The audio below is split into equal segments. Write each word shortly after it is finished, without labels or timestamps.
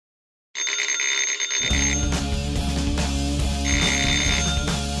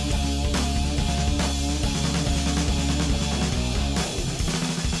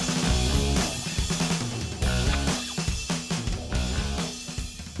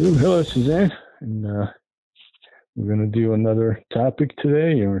Well, hello, Suzanne. And we're going to do another topic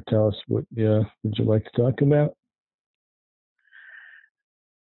today. You want to tell us what would you like to talk about?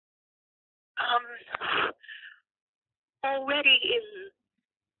 Already in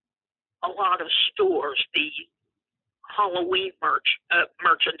a lot of stores, the Halloween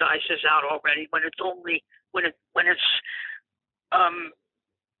merchandise is out already. When it's only um,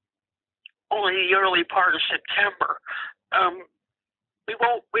 only the early part of September, we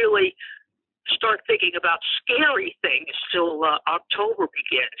won't really start thinking about scary things till October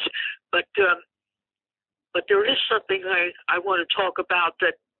begins. But there is something I want to talk about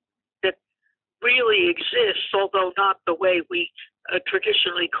that really exists, although not the way we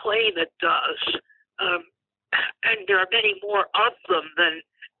traditionally claim it does. And there are many more of them than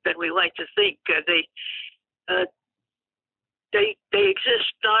we like to think. They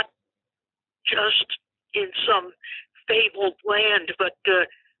exist not just in some fabled land, but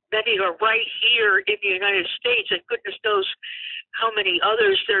many are right here in the United States, and goodness knows how many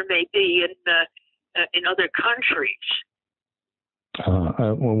others there may be in other countries.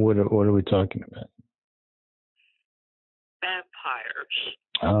 What are we talking about? Vampires.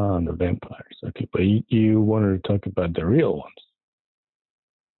 The vampires. Okay, but you wanted to talk about the real ones.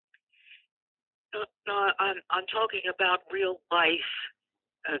 No, I'm talking about real life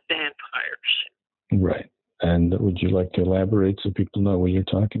vampires. Right. And would you like to elaborate so people know what you're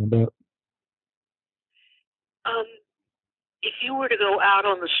talking about? If you were to go out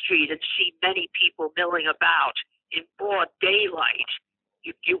on the street and see many people milling about in broad daylight,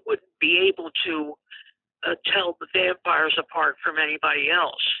 you wouldn't be able to tell the vampires apart from anybody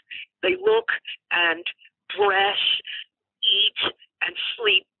else. They look and dress, eat, and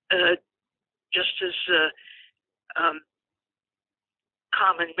sleep just as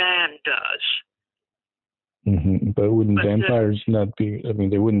common man does. Mm-hmm. But wouldn't vampires not be? I mean,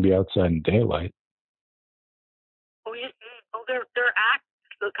 they wouldn't be outside in daylight. They're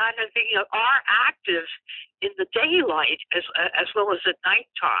the kind of thing that are active in the daylight as well as at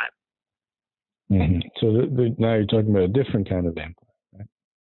nighttime. Mm-hmm. So now you're talking about a different kind of vampire, right?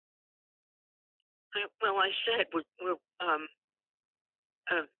 Well, I said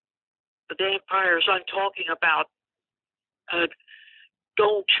the vampires I'm talking about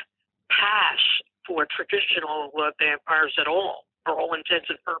don't pass for traditional vampires at all. For all intents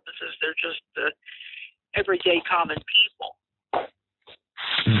and purposes, they're just everyday common people.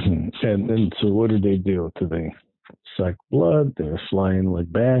 Mm-hmm. And so what do? Do they suck blood? They're flying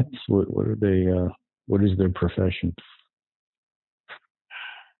like bats? What are they? What is their profession?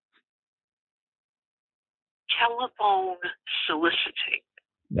 Telephone soliciting.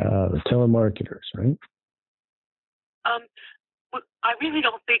 The telemarketers, right? I really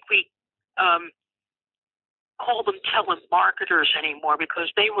don't think we call them telemarketers anymore,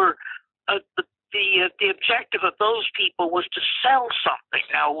 because they were the objective of those people was to sell something.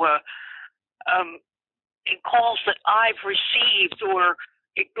 Now, in calls that I've received or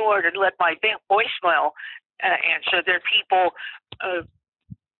ignored and let my voicemail answer, there are people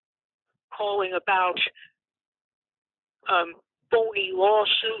calling about phony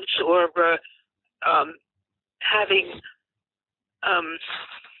lawsuits or having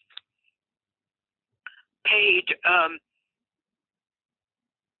paid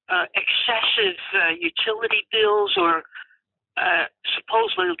excessive utility bills, or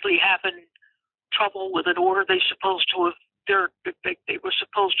supposedly having trouble with an order they were supposed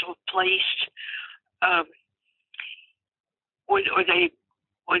to have placed, or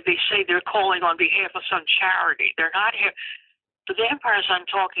they say they're calling on behalf of some charity. They're not here. The vampires I'm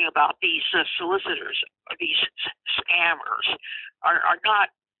talking about, these solicitors, or these scammers, are not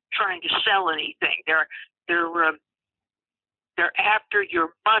trying to sell anything. They're after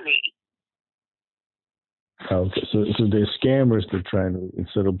your money. Okay, so they're scammers. They're trying to,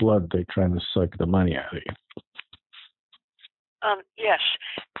 instead of blood, they're trying to suck the money out of you. Yes.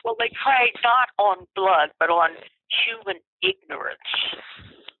 Well, they prey not on blood, but on human ignorance.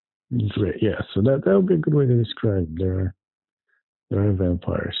 Great. Yeah. So that would be a good way to describe. There are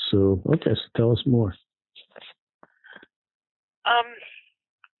vampires. So okay. So tell us more.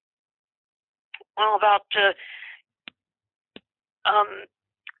 Well, about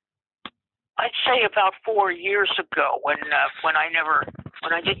I'd say about 4 years ago, when I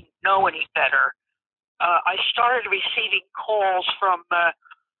didn't know any better, I started receiving calls from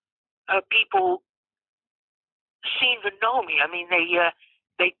people seemed to know me. I mean, they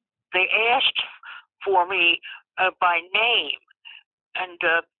asked for me by name, and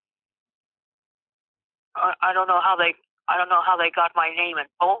I don't know how they got my name and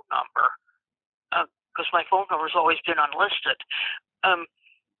phone number, because my phone number's always been unlisted.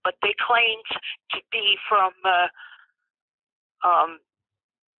 but they claimed to be from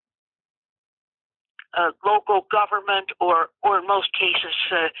local government or in most cases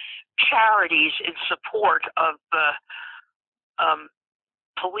charities in support of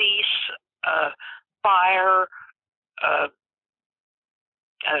police, fire,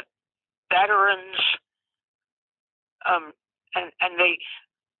 veterans, and they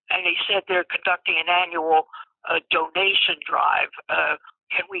said they're conducting an annual donation drive.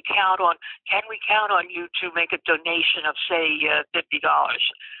 Can we count on you to make a donation of say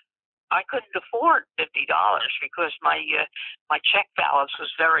 $50? I couldn't afford $50 because my check balance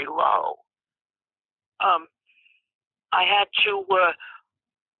was very low. I had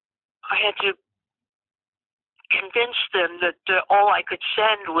to convince them that all I could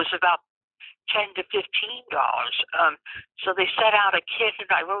send was about $10 to $15. So they set out a kit,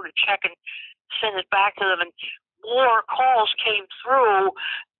 and I wrote a check and sent it back to them. And more calls came through,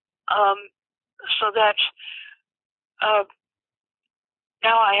 so that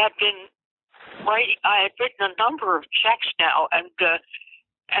now I had written a number of checks now, and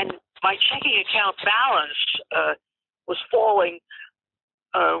my checking account balance was falling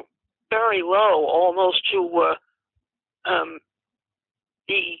very low, almost to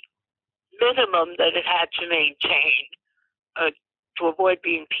the minimum that it had to maintain to avoid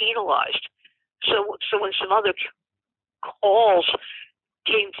being penalized. So when some other calls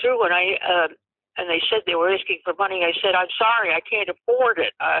came through and they said they were asking for money, I said, I'm sorry, I can't afford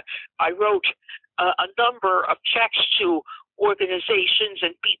it. I wrote a number of checks to organizations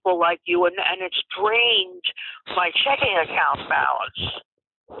and people like you, and it's drained my checking account balance.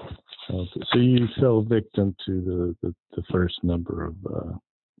 Okay. So you fell victim to the first number of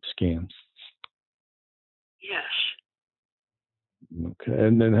scams. Yes. Okay.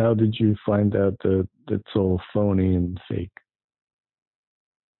 And then how did you find out that it's all phony and fake?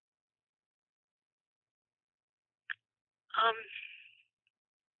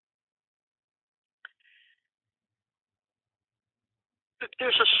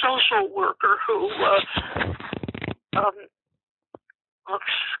 There's a social worker who looks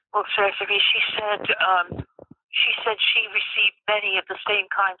after me. She said she received many of the same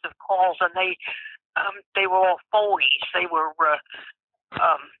kinds of calls, and they were all phonies. They were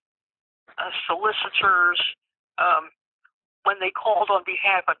solicitors. When they called on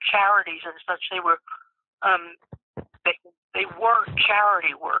behalf of charities and such, they weren't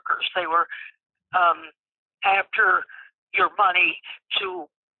charity workers. They were after your money to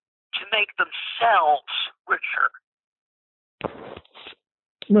make themselves richer.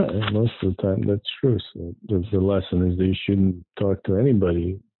 No, most of the time that's true. So the lesson is that you shouldn't talk to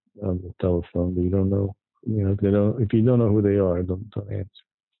anybody on the telephone that you don't know. You know, if you don't know who they are, don't answer.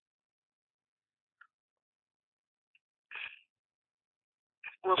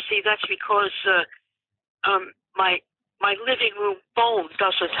 Well, see, that's because my living room phone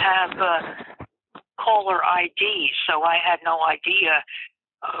doesn't have caller ID, so I had no idea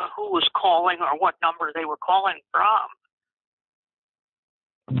who was calling or what number they were calling from.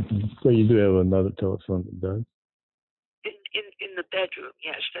 Mm-hmm. So you do have another telephone that does? In the bedroom,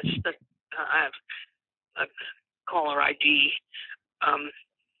 yes. That's I have a caller ID.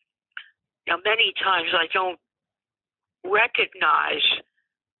 Now, many times I don't recognize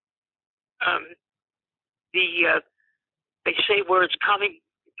they say where it's coming.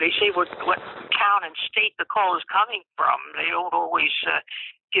 They say what town and state the call is coming from. They don't always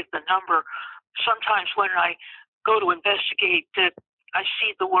give the number. Sometimes when I go to investigate, I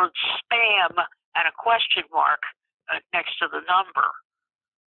see the word spam and a question mark next to the number.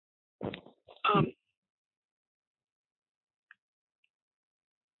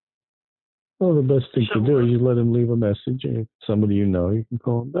 Well, the best thing to do is you let them leave a message, and if somebody you can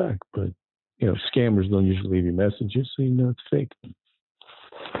call them back. But scammers don't usually leave you messages, so you know it's fake.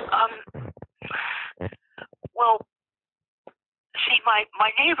 Well, see, my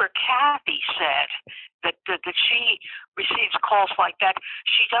neighbor Kathy said that she receives calls like that.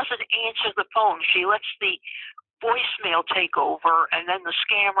 She doesn't answer the phone. She lets the voicemail take over, and then the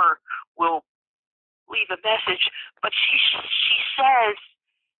scammer will leave a message. But she says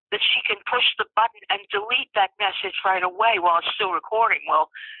that she can push the button and delete that message right away while it's still recording. Well,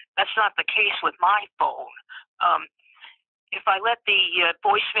 that's not the case with my phone. If I let the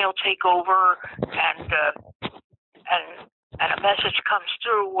voicemail take over and a message comes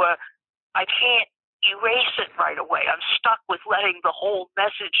through, I can't erase it right away. I'm stuck with letting the whole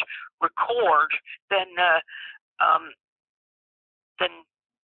message record. Then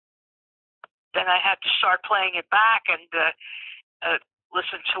I have to start playing it back and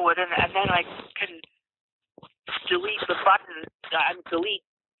listen to it, and then I can delete the button and delete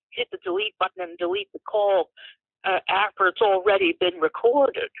hit the delete button and delete the call after it's already been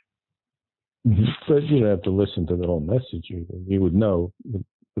recorded. Mm-hmm. But you don't have to listen to the whole message. You would know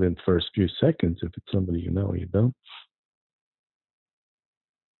within the first few seconds if it's somebody you know or you don't.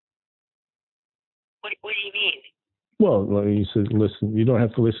 What do you mean? Well, like you said, listen. You don't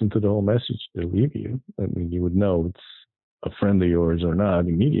have to listen to the whole message to leave you. I mean, you would know it's a friend of yours or not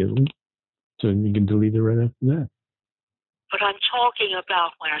immediately, so you can delete it right after that. But I'm talking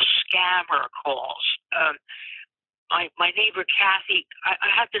about when a scammer calls. My neighbor Kathy, I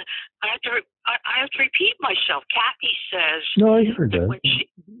have to repeat myself. Kathy says. No, I heard that.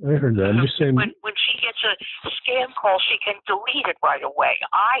 I heard that. I'm just saying. When she gets a scam call, she can delete it right away.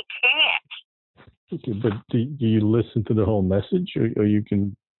 I can't. Okay, but do you listen to the whole message, or you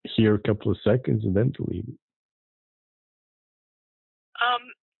can hear a couple of seconds and then delete it?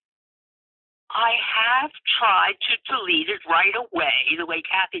 I have tried to delete it right away, the way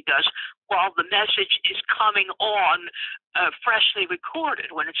Kathy does, while the message is coming on freshly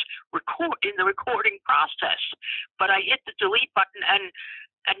recorded, when it's in the recording process. But I hit the delete button and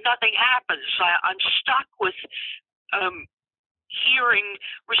nothing happens. I'm stuck with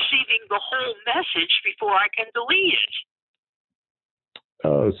receiving the whole message before I can delete it.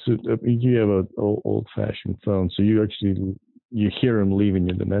 Oh, so you have an old-fashioned phone, so you hear him leaving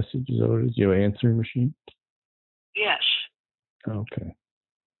you the message. Is that what it is? You have an answering machine? Yes. Okay.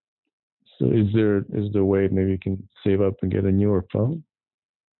 So is there a way maybe you can save up and get a newer phone?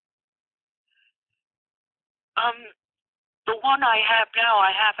 The one I have now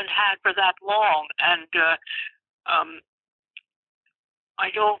I haven't had for that long, and I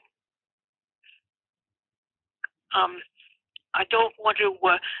don't want to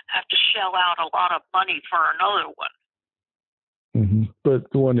have to shell out a lot of money for another one. Mm-hmm. But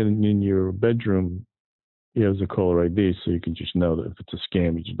the one in your bedroom, he has a caller ID, so you can just know that if it's a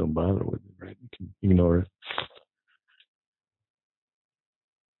scam, you just don't bother with it, right? You can ignore it.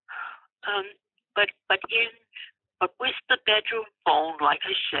 But with the bedroom phone, like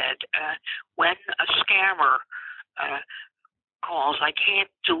I said, when a scammer calls, I can't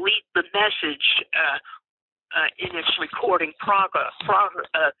delete the message in its recording process.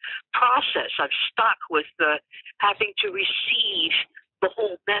 I'm stuck with having to receive the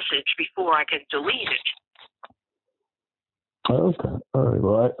whole message before I can delete it. Okay. All right.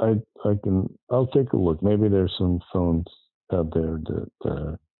 Well, I'll take a look. Maybe there's some phones out there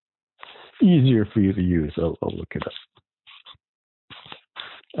that easier for you to use. I'll look it up.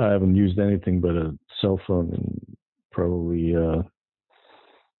 I haven't used anything but a cell phone in probably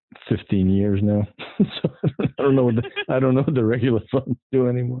 15 years now. So I don't know what the regular phones do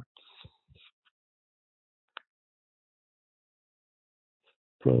anymore.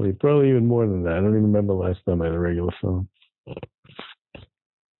 Probably even more than that. I don't even remember the last time I had a regular phone.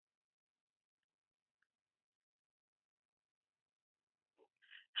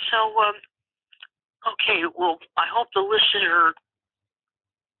 So, okay, well, I hope the listener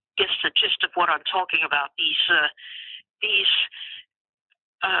gets the gist of what I'm talking about. These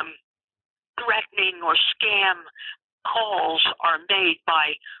threatening or scam calls are made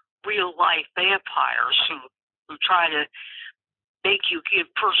by real-life vampires who try to make you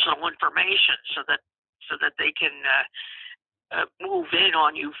give personal information so that they can move in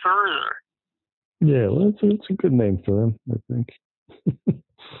on you further. Yeah, well, it's a good name for them, I think.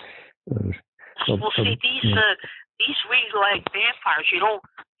 Well, see, these real-life vampires, you don't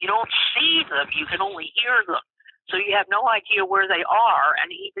see them; you can only hear them. So you have no idea where they are,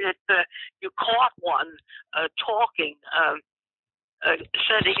 and even if you caught one talking,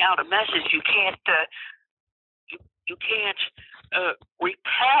 sending out a message, you can't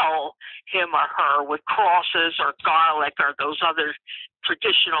repel him or her with crosses or garlic or those other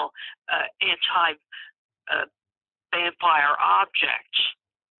traditional anti-vampire objects.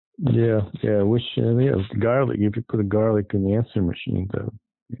 Yeah. I wish, garlic. If you put a garlic in the answer machine, though,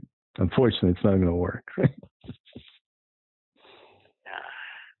 unfortunately, it's not going to work. Right?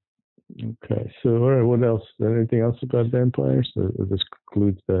 Okay. So, all right. What else? Anything else about vampires? Or this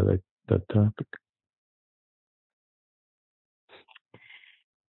concludes that topic.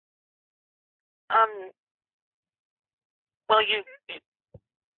 Well, you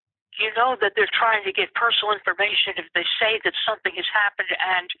know that they're trying to get personal information if they say that something has happened,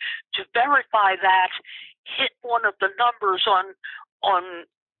 and to verify that, hit one of the numbers on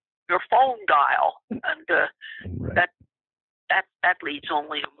your phone dial, and right. that leads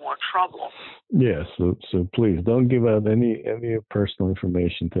only to more trouble. Yeah, so please don't give out any of your personal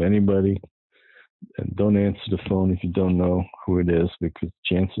information to anybody, and don't answer the phone if you don't know who it is, because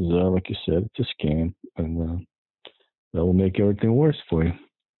chances are, like you said, it's a scam, and that will make everything worse for you.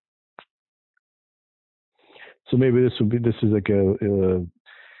 So maybe this is like a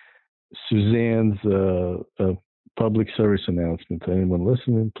Suzanne's public service announcement to anyone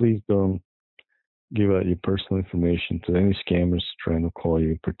listening. Please don't give out your personal information to any scammers trying to call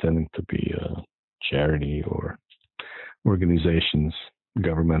you pretending to be a charity or organizations,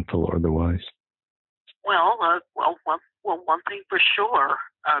 governmental or otherwise. Well, one thing for sure,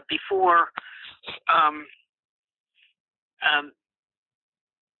 before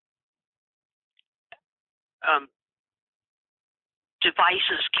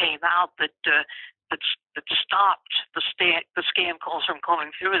devices came out that stopped the scam calls from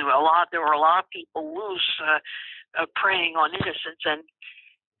coming through. There were a lot of people loose preying on innocents,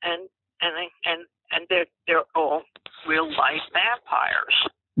 and they're all real life vampires.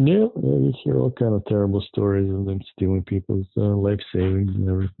 Yeah, you hear all kind of terrible stories of them stealing people's life savings and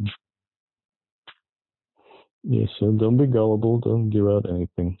everything. Yeah, so don't be gullible. Don't give out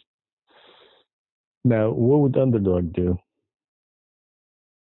anything. Now, what would Underdog do?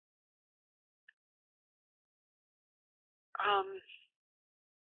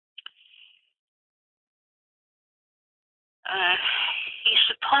 He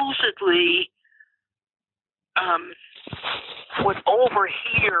supposedly would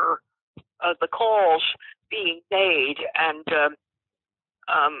overhear the calls being made, and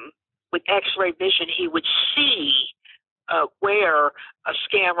with X-ray vision, he would see where a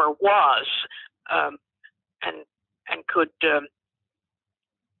scammer was, and could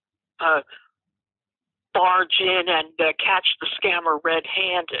barge in and catch the scammer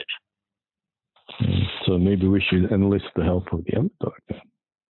red-handed. So maybe we should enlist the help of the Underdog then.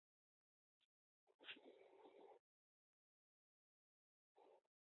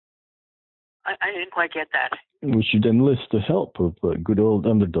 I didn't quite get that. We should enlist the help of good old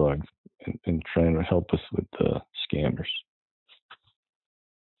Underdog in trying to help us with scammers.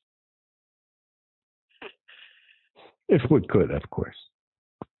 If we could, of course.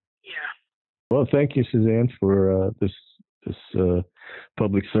 Yeah. Well, thank you, Suzanne, for this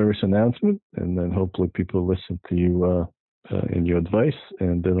public service announcement, and then hopefully people listen to you and your advice,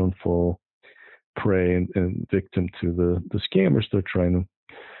 and they don't fall prey and victim to the scammers. They're trying to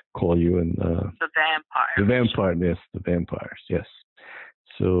call you and the vampires. The vampires. Yes.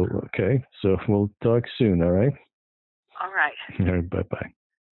 So okay. So we'll talk soon. All right. All right. All right. Bye bye.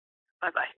 Bye bye.